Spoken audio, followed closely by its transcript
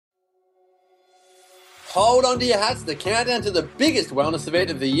Hold on to your hats, the countdown to the biggest wellness event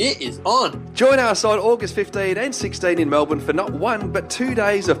of the year is on. Join us on August 15 and 16 in Melbourne for not 1 but 2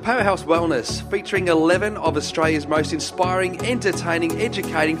 days of Powerhouse Wellness, featuring 11 of Australia's most inspiring, entertaining,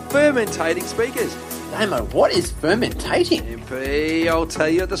 educating, fermentating speakers. Damo, what is fermentating? MP, I'll tell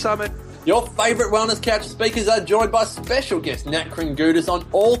you at the summit. Your favourite Wellness Couch speakers are joined by special guest Nat Kringoudis on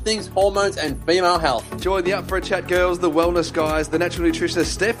all things hormones and female health. Join the Up for a Chat girls, the wellness guys, the natural nutritionist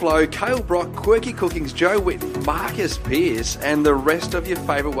Steph Lowe, Cale Brock, Quirky Cookings, Joe Whitten, Marcus Pearce, and the rest of your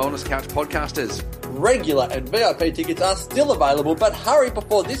favourite Wellness Couch podcasters. Regular and VIP tickets are still available, but hurry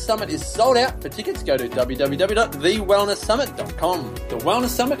before this summit is sold out. For tickets, go to www.thewellnesssummit.com. The Wellness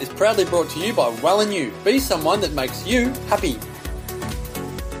Summit is proudly brought to you by Well and You. Be someone that makes you happy.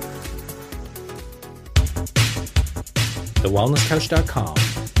 TheWellnessCouch.com,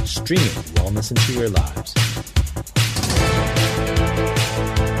 streaming wellness into your lives.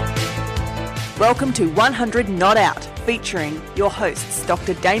 Welcome to 100 Not Out, featuring your hosts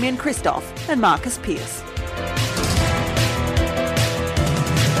Dr. Damien Christoph and Marcus Pearce.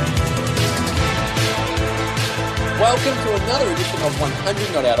 Welcome to another edition of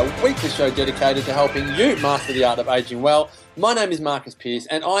 100 Not Out, a weekly show dedicated to helping you master the art of aging well. My name is Marcus Pearce,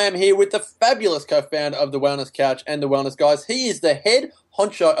 and I am here with the fabulous co-founder of the Wellness Couch and the Wellness Guys. He is the head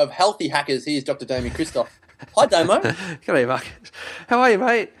honcho of Healthy Hackers. He is Dr. Damien Christoph. Hi, Damo. G'day, Marcus. How are you,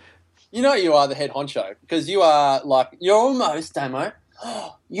 mate? You know you are the head honcho because you're almost, Damo,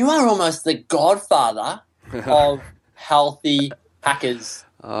 you are almost the godfather of Healthy Hackers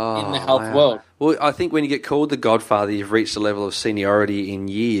in the health world. Well, I think when you get called the Godfather, you've reached a level of seniority in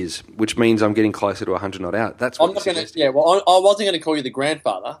years, which means I'm getting closer to 100 Not Out. That's what I'm not going to. Yeah, well, I wasn't going to call you the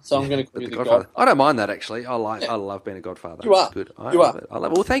grandfather, so I'm going to call you the Godfather. I don't mind that actually. I love being a Godfather. You are. It's good. You are. I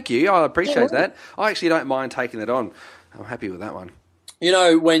love it. Well, thank you. I appreciate that. I actually don't mind taking that on. I'm happy with that one. You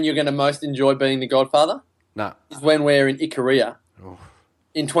know when you're going to most enjoy being the Godfather? No. Is when we're in Ikaria.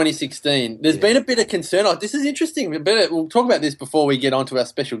 In 2016, there's been a bit of concern. This is interesting. We'll talk about this before we get on to our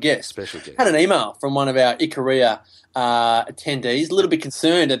special guest. Had an email from one of our Ikaria attendees, a little bit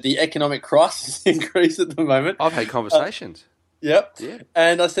concerned at the economic crisis in Greece at the moment. I've had conversations. Yep. Yeah.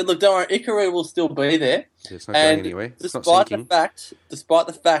 And I said, look, don't worry, Ikaria will still be there. It's not going anywhere. It's not sinking. Despite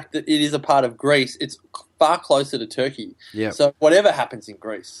the fact that it is a part of Greece, it's far closer to Turkey. Yeah. So whatever happens in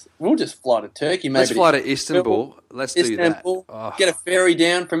Greece, we'll just fly to Turkey. Maybe let's fly to Istanbul. Let's do that. Oh. Get a ferry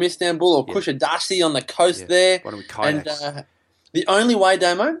down from Istanbul or Kushadasi on the coast there. Why don't we kayaks? And the only way,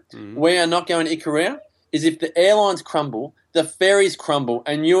 Damo, we are not going to Ikaria is if the airlines crumble, the ferries crumble,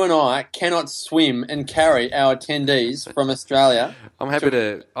 and you and I cannot swim and carry our attendees from Australia. I'm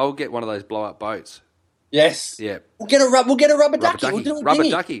happy I'll get one of those blow-up boats. Yes. Yeah. We'll get a rubber ducky. We'll do a rubber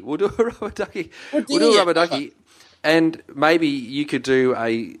dinghy. ducky. We'll do a rubber ducky. We'll do a rubber ducky. And maybe you could do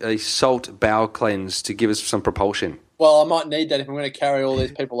a salt bowel cleanse to give us some propulsion. Well, I might need that if I'm going to carry all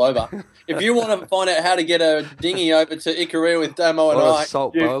these people over. If you want to find out how to get a dinghy over to Ikaria with Damo and I, a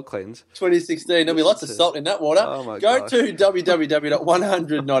salt bowel cleanse. 2016. There'll be lots of salt in that water. Oh my Go gosh. to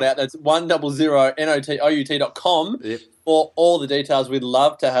www.100notout. That's 100notout.com for all the details. We'd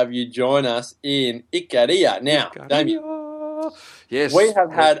love to have you join us in Ikaria. Now, Damien, yes, we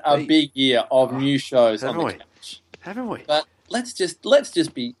have had a big year of new shows on the couch. Haven't we? But let's just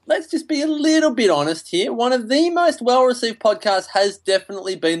be a little bit honest here. One of the most well-received podcasts has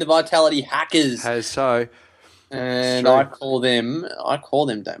definitely been the Vitality Hackers. Has so. And I call them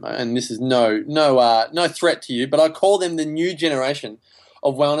Damo, and this is no threat to you, but I call them the new generation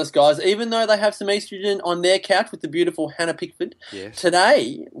of wellness guys, even though they have some estrogen on their couch with the beautiful Hannah Pickford. Yes.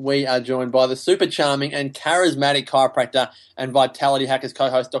 Today, we are joined by the super charming and charismatic chiropractor and Vitality Hackers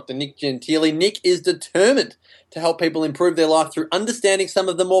co-host, Dr. Nick Gentili. Nick is determined to help people improve their life through understanding some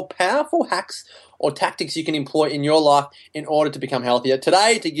of the more powerful hacks or tactics you can employ in your life in order to become healthier.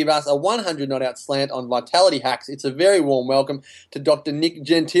 Today, to give us a 100 Not Out slant on Vitality Hacks, it's a very warm welcome to Dr. Nick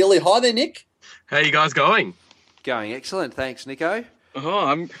Gentili. Hi there, Nick. How are you guys going? Going excellent. Thanks, Nico.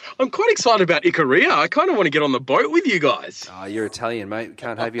 Oh, I'm quite excited about Ikaria. I kind of want to get on the boat with you guys. Oh, you're Italian, mate. We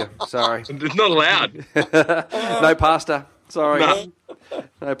can't have you. Sorry. It's not allowed. No pasta. Sorry. No.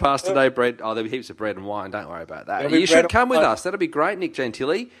 No pasta, no bread. Oh, there'll be heaps of bread and wine. Don't worry about that. There'll be You bread should come and with wine. us. That'll be great, Nick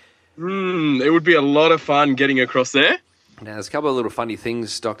Gentili. It would be a lot of fun getting across there. Now, there's a couple of little funny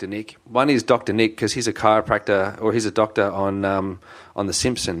things, Dr. Nick. One is Dr. Nick, because he's a chiropractor, or he's a doctor on The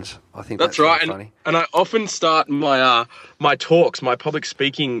Simpsons. I think that's right. really funny. And I often start my my talks, my public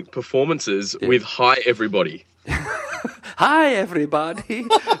speaking performances with "Hi, everybody." Hi, everybody.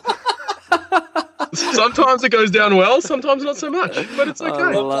 Sometimes it goes down well, sometimes not so much, but it's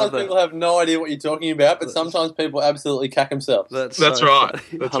okay. Sometimes people have no idea what you're talking about, but sometimes people absolutely cack themselves. That's right.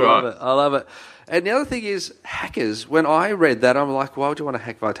 That's right. I love it. And the other thing is, hackers, when I read that, I'm like, why would you want to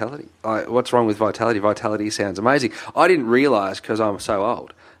hack Vitality? What's wrong with Vitality? Vitality sounds amazing. I didn't realise, because I'm so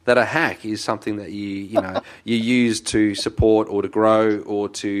old, that a hack is something that you use to support or to grow or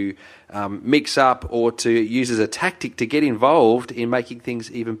to mix up or to use as a tactic to get involved in making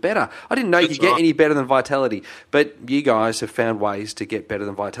things even better. I didn't know you could get any better than Vitality, but you guys have found ways to get better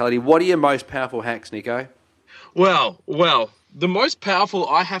than Vitality. What are your most powerful hacks, Nico? Well, the most powerful,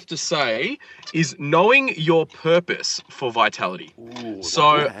 I have to say, is knowing your purpose for Vitality. Ooh,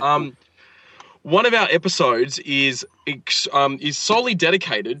 so, one of our episodes is solely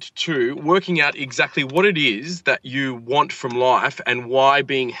dedicated to working out exactly what it is that you want from life and why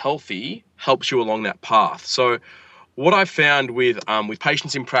being healthy helps you along that path. So, what I found with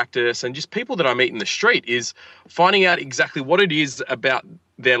patients in practice and just people that I meet in the street is finding out exactly what it is about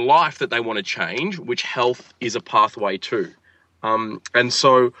their life that they want to change, which health is a pathway to. And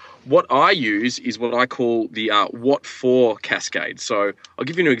so what I use is what I call the what for cascade. So I'll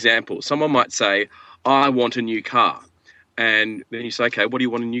give you an example. Someone might say, I want a new car. And then you say, okay, what do you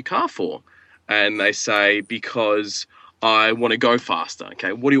want a new car for? And they say, because I want to go faster.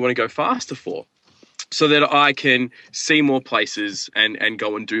 Okay, what do you want to go faster for? So that I can see more places and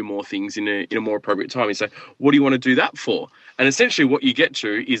go and do more things in a more appropriate time. You say, what do you want to do that for? And essentially what you get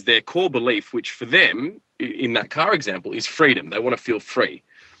to is their core belief, which for them, in that car example, is freedom. They want to feel free,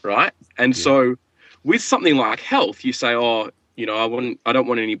 right? And so with something like health, you say, I don't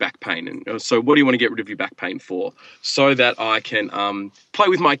want any back pain. And so what do you want to get rid of your back pain for? So that I can play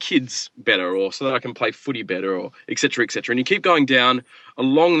with my kids better, or so that I can play footy better, or et cetera, et cetera. And you keep going down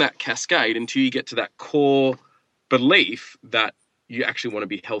along that cascade until you get to that core belief that you actually want to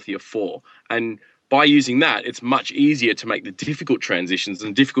be healthier for. And by using that, it's much easier to make the difficult transitions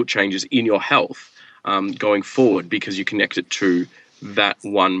and difficult changes in your health going forward, because you connect it to that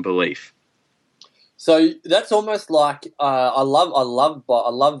one belief. So that's almost like I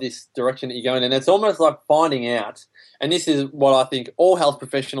love this direction that you're going in. It's almost like finding out, and this is what I think all health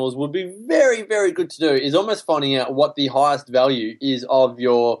professionals would be very, very good to do, is almost finding out what the highest value is of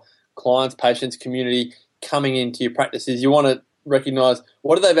your clients, patients, community coming into your practices. You want to recognise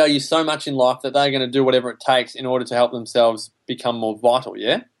what do they value so much in life that they're going to do whatever it takes in order to help themselves become more vital,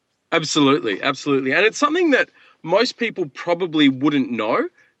 yeah? Absolutely, absolutely. And it's something that most people probably wouldn't know.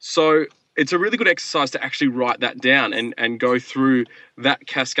 So it's a really good exercise to actually write that down and go through that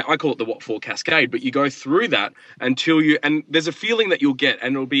cascade. I call it the what for cascade, but you go through that until and there's a feeling that you'll get,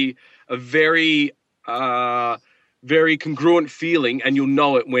 and it'll be a very, very congruent feeling, and you'll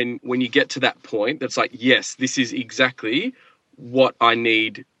know it when you get to that point. That's like, yes, this is exactly what I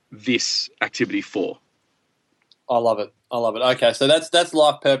need this activity for. I love it. Okay, so that's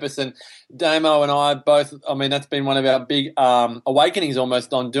life purpose, and Damo and I both, that's been one of our big awakenings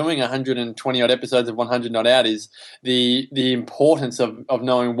almost on doing 120 odd episodes of 100 Not Out, is the importance of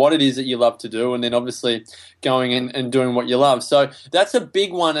knowing what it is that you love to do, and then obviously going in and doing what you love. So that's a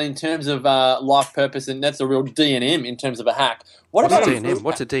big one in terms of life purpose, and that's a real D&M in terms of a hack. What's a D&M?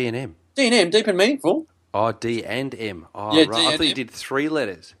 What's a D&M? D&M, deep and meaningful. Oh, D and M. Oh, yeah, right. I thought you did 3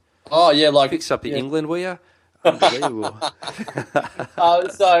 letters. Oh, yeah, like fixed up the England, were you? Unbelievable.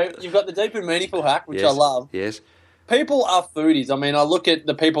 So you've got the deep and meaningful hack, which I love. Yes. People are foodies. I look at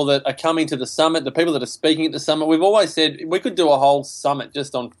the people that are coming to the summit, the people that are speaking at the summit. We've always said we could do a whole summit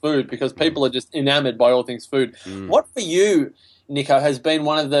just on food, because people are just enamored by all things food. What for you, Nico, has been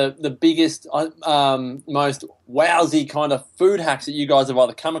one of the biggest, most wowsy kind of food hacks that you guys have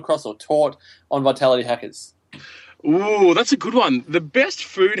either come across or taught on Vitality Hackers? Ooh, that's a good one. The best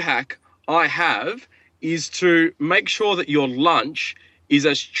food hack I have is to make sure that your lunch is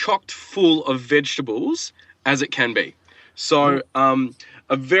as chocked full of vegetables as it can be. So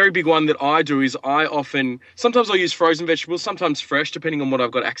a very big one that I do is sometimes I'll use frozen vegetables, sometimes fresh, depending on what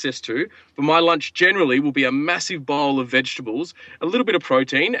I've got access to. But my lunch generally will be a massive bowl of vegetables, a little bit of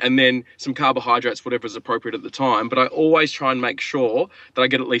protein, and then some carbohydrates, whatever is appropriate at the time. But I always try and make sure that I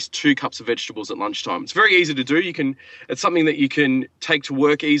get at least 2 cups of vegetables at lunchtime. It's very easy to do. It's something that you can take to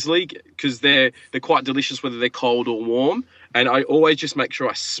work easily, because they're quite delicious, whether they're cold or warm. And I always just make sure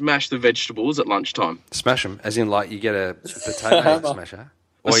I smash the vegetables at lunchtime. Smash them, as in like you get a potato smasher?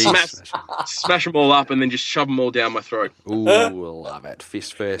 Or you Smash them all up and then just shove them all down my throat. Ooh, love it.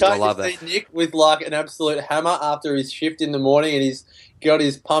 Fist first. I love that. See Nick with like an absolute hammer after his shift in the morning, and he's got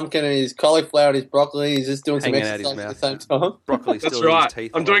his pumpkin and his cauliflower and his broccoli. He's just doing some Hanging out exercise his at the same time. Broccoli still That's in right. his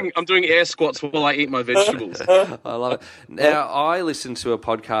teeth. I'm doing air squats while I eat my vegetables. I love it. Now, I listened to a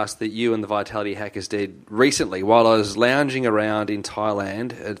podcast that you and the Vitality Hackers did recently while I was lounging around in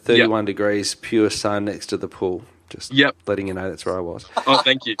Thailand at 31 degrees, pure sun next to the pool. Just letting you know that's where I was. Oh,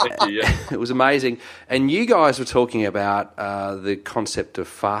 thank you. Yeah. It was amazing. And you guys were talking about the concept of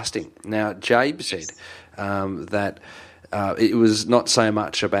fasting. Now, Jabe said that it was not so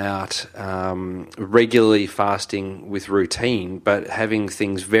much about regularly fasting with routine, but having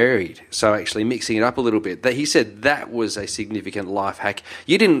things varied. So actually mixing it up a little bit. That he said that was a significant life hack.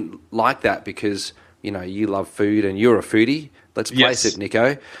 You didn't like that because, you know, you love food and you're a foodie. Let's place it,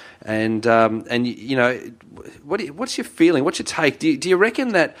 Nico. And you know, what's your feeling? What's your take? Do you reckon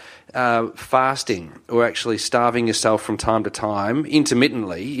that fasting or actually starving yourself from time to time,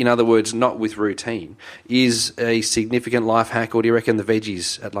 intermittently, in other words, not with routine, is a significant life hack, or do you reckon the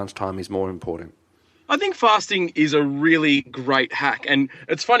veggies at lunchtime is more important? I think fasting is a really great hack. And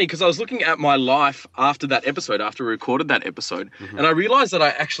it's funny because I was looking at my life after that episode, after we recorded that episode, and I realized that I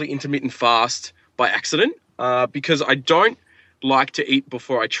actually intermittent fast by accident because I don't like to eat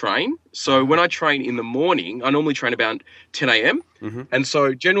before I train. So when I train in the morning, I normally train about 10 a.m. And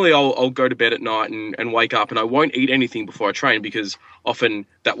so generally I'll go to bed at night and wake up and I won't eat anything before I train because often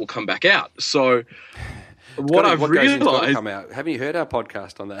that will come back out. So what I've realised... come out. Haven't you heard our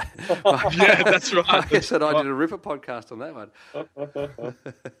podcast on that? Yeah, that's right. I said I did a ripper podcast on that one.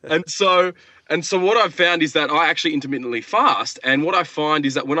 And so what I've found is that I actually intermittently fast. And what I find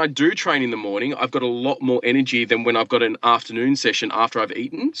is that when I do train in the morning, I've got a lot more energy than when I've got an afternoon session after I've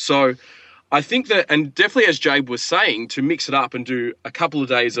eaten. So I think that, and definitely as Jabe was saying, to mix it up and do a couple of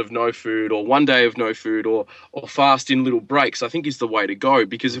days of no food or one day of no food or fast in little breaks, I think is the way to go.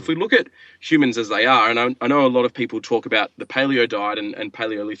 Because if we look at humans as they are, and I know a lot of people talk about the paleo diet and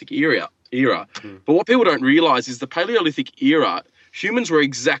Paleolithic era, but what people don't realize is the Paleolithic era, humans were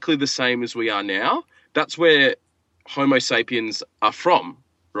exactly the same as we are now. That's where Homo sapiens are from,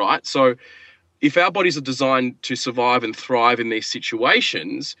 right? So if our bodies are designed to survive and thrive in these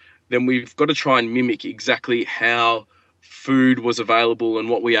situations, then we've got to try and mimic exactly how food was available and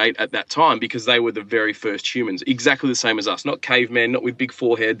what we ate at that time, because they were the very first humans, exactly the same as us, not cavemen, not with big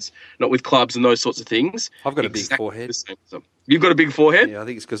foreheads, not with clubs and those sorts of things. I've got a big forehead. You've got a big forehead? Yeah, I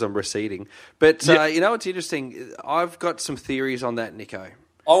think it's because I'm receding. But you know what's interesting? I've got some theories on that, Nico.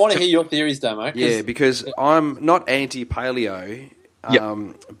 I want to hear your theories, Damo. Yeah, because I'm not anti-paleo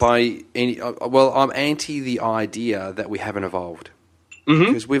by any... Well, I'm anti the idea that we haven't evolved.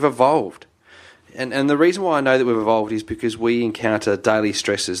 Because we've evolved. And the reason why I know that we've evolved is because we encounter daily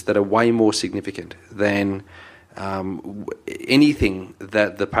stresses that are way more significant than anything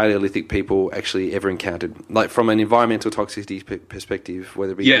that the Paleolithic people actually ever encountered. Like from an environmental toxicity perspective,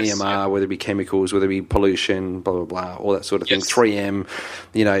 whether it be EMR, whether it be chemicals, whether it be pollution, blah, blah, blah, all that sort of thing, 3M,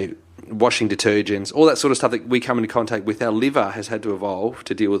 you know, washing detergents, all that sort of stuff that we come into contact with. Our liver has had to evolve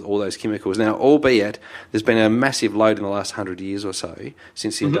to deal with all those chemicals. Now, albeit there's been a massive load in the last 100 years or so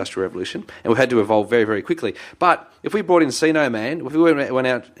since the Industrial Revolution, and we've had to evolve very, very quickly. But if we brought Encino Man, if we went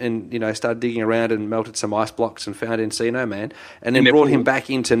out and, you know, started digging around and melted some ice blocks and found Encino Man and then brought him back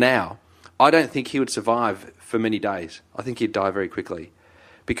into now, I don't think he would survive for many days. I think he'd die very quickly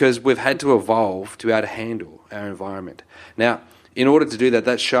because we've had to evolve to be able to handle our environment. Now, in order to do that,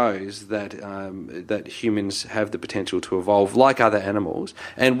 that shows that that humans have the potential to evolve like other animals,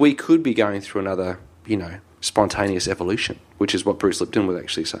 and we could be going through another, you know, spontaneous evolution, which is what Bruce Lipton would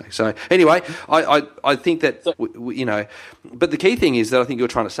actually say. So anyway, I think that, you know, but the key thing is that I think you're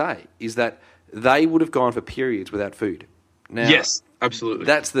trying to say is that they would have gone for periods without food. Now, yes, absolutely.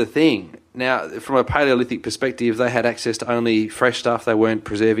 That's the thing. Now, from a Paleolithic perspective, they had access to only fresh stuff. They weren't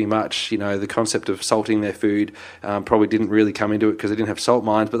preserving much. You know, the concept of salting their food probably didn't really come into it because they didn't have salt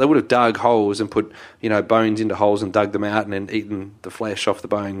mines, but they would have dug holes and put, you know, bones into holes and dug them out and then eaten the flesh off the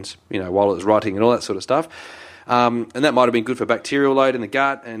bones, you know, while it was rotting and all that sort of stuff. And that might have been good for bacterial load in the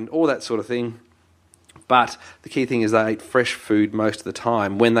gut and all that sort of thing. But the key thing is they ate fresh food most of the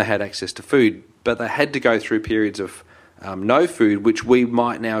time when they had access to food, but they had to go through periods of no food, which we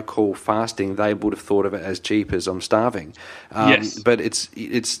might now call fasting. They would have thought of it as jeepers, I'm starving. Yes. But it's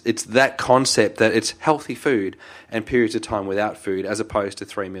that concept that it's healthy food and periods of time without food as opposed to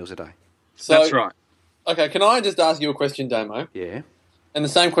 3 meals a day. So, that's right. Okay, can I just ask you a question, Damo? Yeah. And the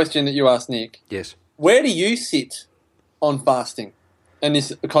same question that you asked Nick. Yes. Where do you sit on fasting and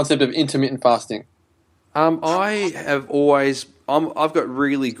this concept of intermittent fasting? I have always I've got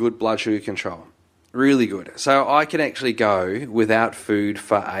really good blood sugar control. Really good. So I can actually go without food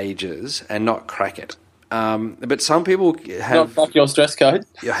for ages and not crack it. But some people have... Not crack your stress code.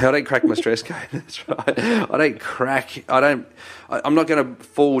 Yeah, I don't crack my stress code. That's right. I'm not going to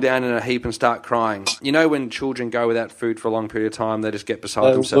fall down in a heap and start crying. You know when children go without food for a long period of time, they just get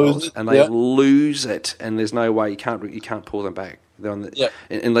beside themselves and they lose it, and there's no way you can't pull them back. They're on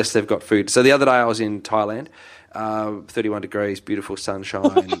unless they've got food. So the other day I was in Thailand. 31 degrees, beautiful sunshine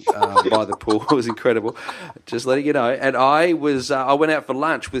by the pool. It was incredible. Just letting you know. And I went out for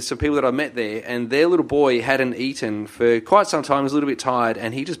lunch with some people that I met there, and their little boy hadn't eaten for quite some time. He was a little bit tired,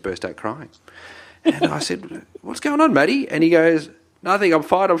 and he just burst out crying. And I said, "What's going on, Matty?" And he goes, "Nothing. I'm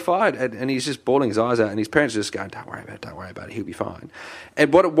fine. And he's just bawling his eyes out, and his parents are just going, "Don't worry about it. He'll be fine."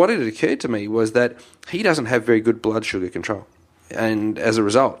 And what had occurred to me was that he doesn't have very good blood sugar control, and as a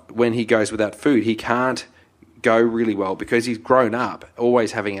result, when he goes without food, he can't go really well because he's grown up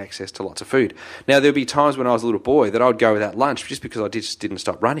always having access to lots of food. Now, there'll be times when I was a little boy that I would go without lunch just because I just didn't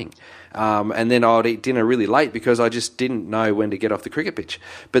stop running. And then I would eat dinner really late because I just didn't know when to get off the cricket pitch.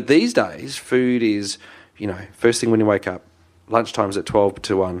 But these days, food is, first thing when you wake up, lunchtime's at 12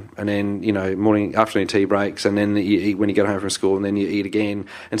 to 1, and then, morning, afternoon tea breaks, and then you eat when you get home from school, and then you eat again.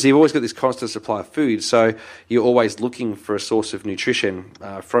 And so you've always got this constant supply of food, so you're always looking for a source of nutrition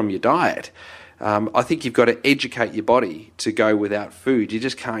from your diet. I think you've got to educate your body to go without food. You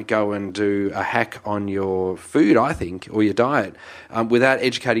just can't go and do a hack on your food, I think, or your diet, without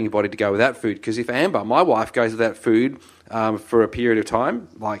educating your body to go without food. Because if Amber, my wife, goes without food for a period of time,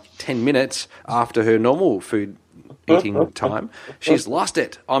 like 10 minutes after her normal food eating time, she's lost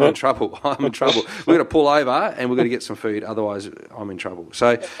it. I'm in trouble. We're going to pull over and we're going to get some food. Otherwise, I'm in trouble.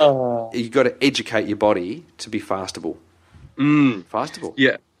 So you've got to educate your body to be fastable. Fastable.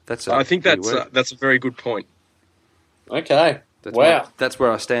 Yeah. I think that's a very good point. Okay. That's where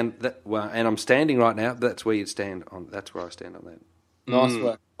I stand. And I'm standing right now. That's where you'd stand on. That's where I stand on that. Nice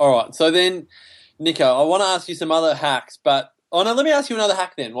work. All right. So then, Nico, I want to ask you some other hacks, but let me ask you another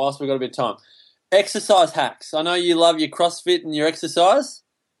hack then. Whilst we've got a bit of time, exercise hacks. I know you love your CrossFit and your exercise.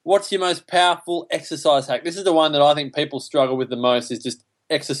 What's your most powerful exercise hack? This is the one that I think people struggle with the most. Is just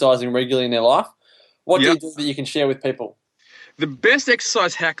exercising regularly in their life. What do you do that you can share with people? The best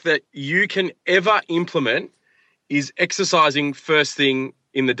exercise hack that you can ever implement is exercising first thing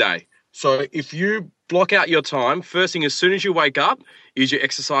in the day. So if you block out your time, first thing as soon as you wake up is your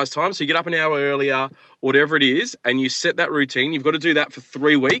exercise time. So you get up an hour earlier, whatever it is, and you set that routine. You've got to do that for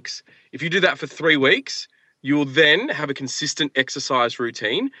 3 weeks. If you do that for 3 weeks, you'll then have a consistent exercise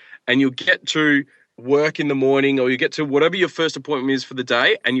routine, and you'll get to work in the morning, or you get to whatever your first appointment is for the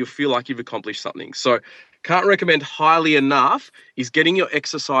day, and you'll feel like you've accomplished something. So can't recommend highly enough is getting your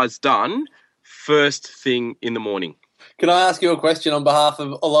exercise done first thing in the morning. Can I ask you a question on behalf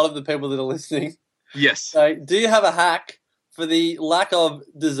of a lot of the people that are listening? Yes. So, do you have a hack for the lack of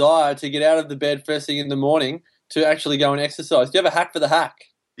desire to get out of the bed first thing in the morning to actually go and exercise? Do you have a hack for the hack?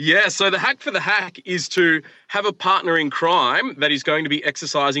 Yeah, so the hack for the hack is to have a partner in crime that is going to be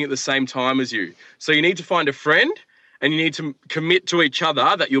exercising at the same time as you. So you need to find a friend, and you need to commit to each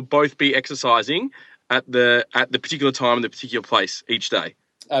other that you'll both be exercising at the particular time and the particular place each day.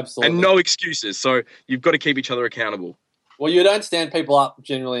 Absolutely. And no excuses. So you've got to keep each other accountable. Well, you don't stand people up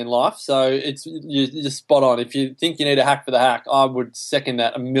generally in life, so you're just spot on. If you think you need a hack for the hack, I would second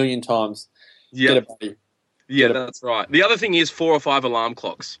that 1,000,000 times. Yeah. Get a buddy. Yeah, that's right. The other thing is 4 or 5 alarm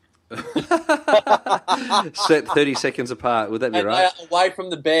clocks. Set 30 seconds apart. Would that be right? Away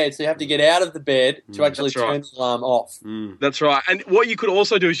from the bed, so you have to get out of the bed to actually turn the alarm off. That's right. And what you could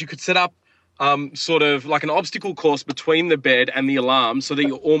also do is you could set up sort of like an obstacle course between the bed and the alarm so that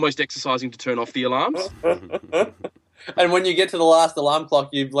you're almost exercising to turn off the alarms. And when you get to the last alarm clock,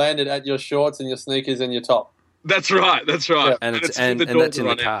 you've landed at your shorts and your sneakers and your top. That's right. Yeah. And that's in the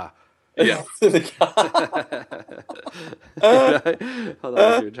car. Yeah. In the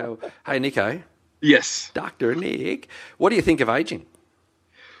car. Hey, Nico. Yes. Dr. Nick, what do you think of aging?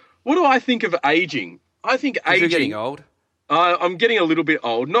 What do I think of aging? I think aging... You're getting old. I'm getting a little bit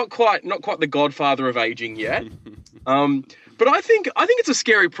old. Not quite the godfather of aging yet. But I think it's a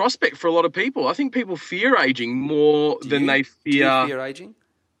scary prospect for a lot of people. I think people fear aging more than they fear... Do you fear aging?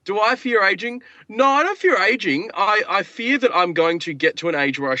 Do I fear aging? No, I don't fear aging. I fear that I'm going to get to an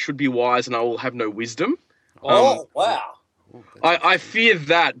age where I should be wise and I will have no wisdom. Oh, wow. I fear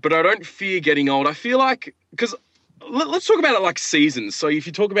that, but I don't fear getting old. I feel like... Because let's talk about it like seasons. So if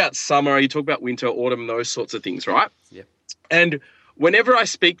you talk about summer, you talk about winter, autumn, those sorts of things, right? Yep. And whenever I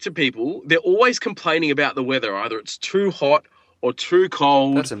speak to people, they're always complaining about the weather. Either it's too hot or too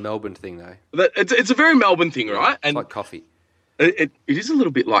cold. That's a Melbourne thing, though. It's a very Melbourne thing, right? It's like coffee. It is a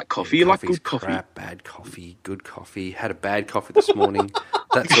little bit like coffee. You like Coffee's good coffee. crap, bad coffee, good coffee. Had a bad coffee this morning.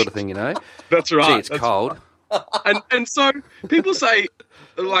 That sort of thing, you know. That's right. Gee, it's cold. And so people say,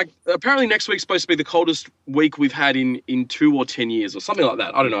 like, apparently next week's supposed to be the coldest week we've had in 2 or 10 years or something like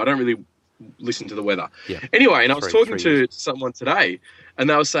that. I don't know. I don't really listen to the weather. Yeah. Anyway, and I was talking to years. someone today, and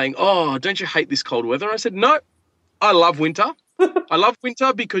they were saying, "Oh, don't you hate this cold weather?" And I said, "No, I love winter. I love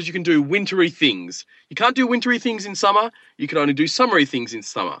winter because you can do wintry things. You can't do wintry things in summer. You can only do summery things in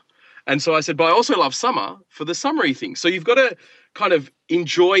summer." And so I said, but I also love summer for the summery things. So you've got to kind of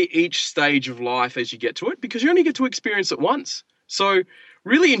enjoy each stage of life as you get to it, because you only get to experience it once. So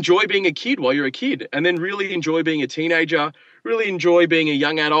really enjoy being a kid while you're a kid, and then really enjoy being a teenager, really enjoy being a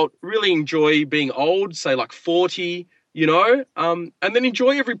young adult, really enjoy being old, say like 40, you know, and then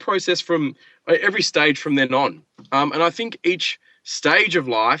enjoy every process from every stage from then on. And I think each stage of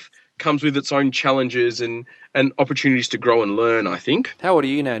life comes with its own challenges and opportunities to grow and learn, I think. How old are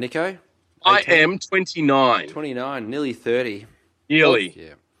you now, Nico? I am 29. 29, nearly 30. Nearly.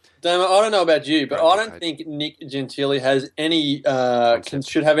 Yeah. Damon, I don't know about you, but Great I don't decade. think Nick Gentili has any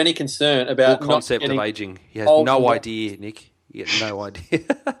should have any concern about Full not concept getting of aging. He has old no and- idea, Nick. He has no idea.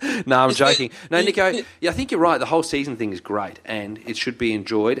 No, I'm joking. No, Nico, yeah, I think you're right. The whole season thing is great, and it should be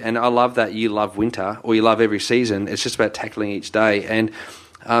enjoyed. And I love that you love winter, or you love every season. It's just about tackling each day. And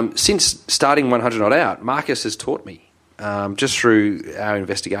since starting 100 Not Out, Marcus has taught me, just through our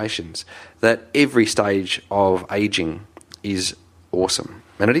investigations, that every stage of aging is awesome.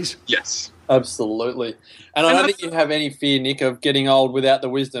 And it is. Yes. Absolutely. And I don't think you have any fear, Nick, of getting old without the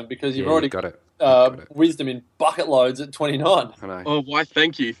wisdom, because you've Yeah, already you got it. wisdom in bucket loads at 29. I know. Oh, why?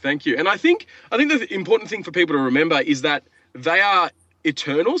 Thank you. And I think the important thing for people to remember is that they are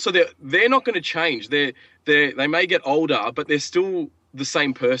eternal, so they're not going to change. They may get older, but they're still the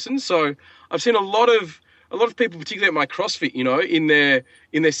same person. So I've seen a lot of people, particularly at my CrossFit, you know, in their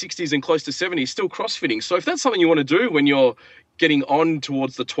 60s and close to 70s, still CrossFitting. So if that's something you want to do when you're getting on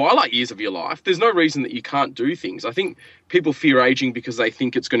towards the twilight years of your life, there's no reason that you can't do things. I think people fear aging because they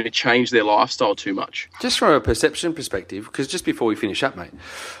think it's going to change their lifestyle too much. Just from a perception perspective, because just before we finish up, mate,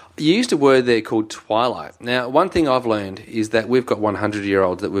 you used a word there called twilight. Now, one thing I've learned is that we've got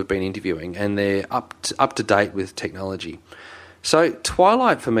 100-year-olds that we've been interviewing, and they're up to date with technology. So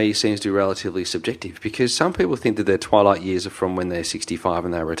twilight for me seems to be relatively subjective, because some people think that their twilight years are from when they're 65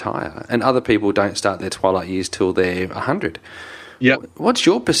 and they retire, and other people don't start their twilight years till they're 100. Yeah. What's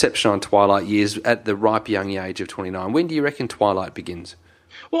your perception on twilight years at the ripe young age of 29? When do you reckon twilight begins?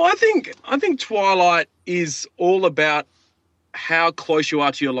 Well, I think twilight is all about how close you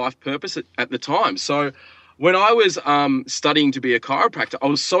are to your life purpose at the time. So when I was studying to be a chiropractor, I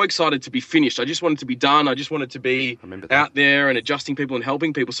was so excited to be finished. I just wanted to be done. I just wanted to be out there and adjusting people and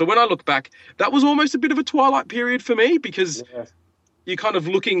helping people. So when I look back, that was almost a bit of a twilight period for me, because you're kind of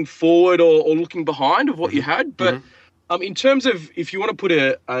looking forward or looking behind of what you had. But in terms of, if you want to put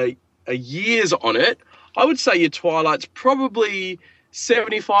a years on it, I would say your twilight's probably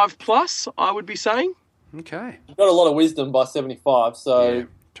 75 plus, I would be saying. Okay. You've got a lot of wisdom by 75, so... Yeah.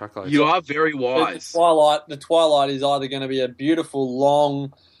 Chocolate. You are very wise. The twilight is either going to be a beautiful,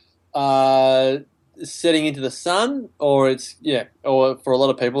 long setting into the sun, or or for a lot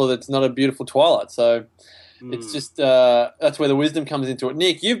of people, it's not a beautiful twilight. So it's just that's where the wisdom comes into it.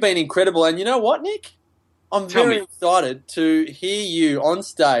 Nick, you've been incredible, and you know what, Nick? I'm very excited to hear you on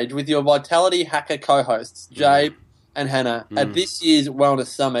stage with your Vitality Hacker co-hosts, Jay and Hannah, at this year's Wellness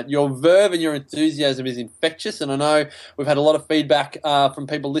Summit. Your verve and your enthusiasm is infectious, and I know we've had a lot of feedback from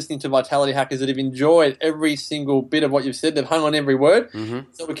people listening to Vitality Hackers that have enjoyed every single bit of what you've said. They've hung on every word.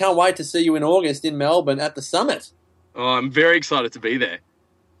 So we can't wait to see you in August in Melbourne at the Summit. Oh, I'm very excited to be there.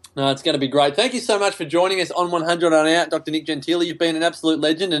 No, it's going to be great. Thank you so much for joining us on 100 on Out, Dr. Nick Gentili. You've been an absolute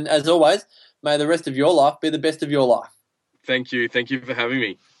legend, and as always, may the rest of your life be the best of your life. Thank you. Thank you for having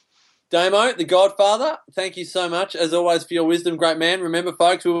me. Damo, the Godfather, thank you so much, as always, for your wisdom, great man. Remember,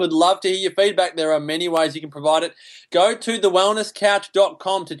 folks, we would love to hear your feedback. There are many ways you can provide it. Go to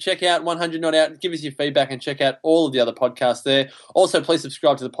thewellnesscouch.com to check out 100 Not Out. Give us your feedback and check out all of the other podcasts there. Also, please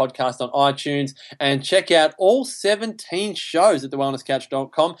subscribe to the podcast on iTunes and check out all 17 shows at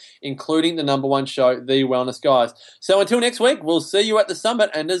thewellnesscouch.com, including the #1 show, The Wellness Guys. So until next week, we'll see you at the Summit,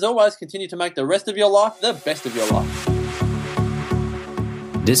 and as always, continue to make the rest of your life the best of your life.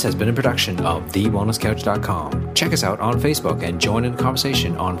 This has been a production of TheWellnessCouch.com. Check us out on Facebook and join in the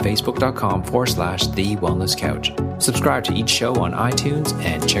conversation on Facebook.com/The Wellness Couch. Subscribe to each show on iTunes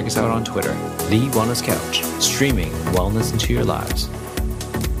and check us out on Twitter. The Wellness Couch, streaming wellness into your lives.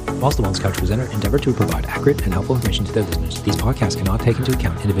 Whilst the Wellness Couch presenter endeavor to provide accurate and helpful information to their listeners, these podcasts cannot take into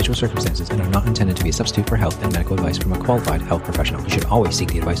account individual circumstances and are not intended to be a substitute for health and medical advice from a qualified health professional. You should always seek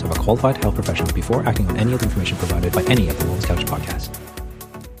the advice of a qualified health professional before acting on any of the information provided by any of the Wellness Couch podcasts.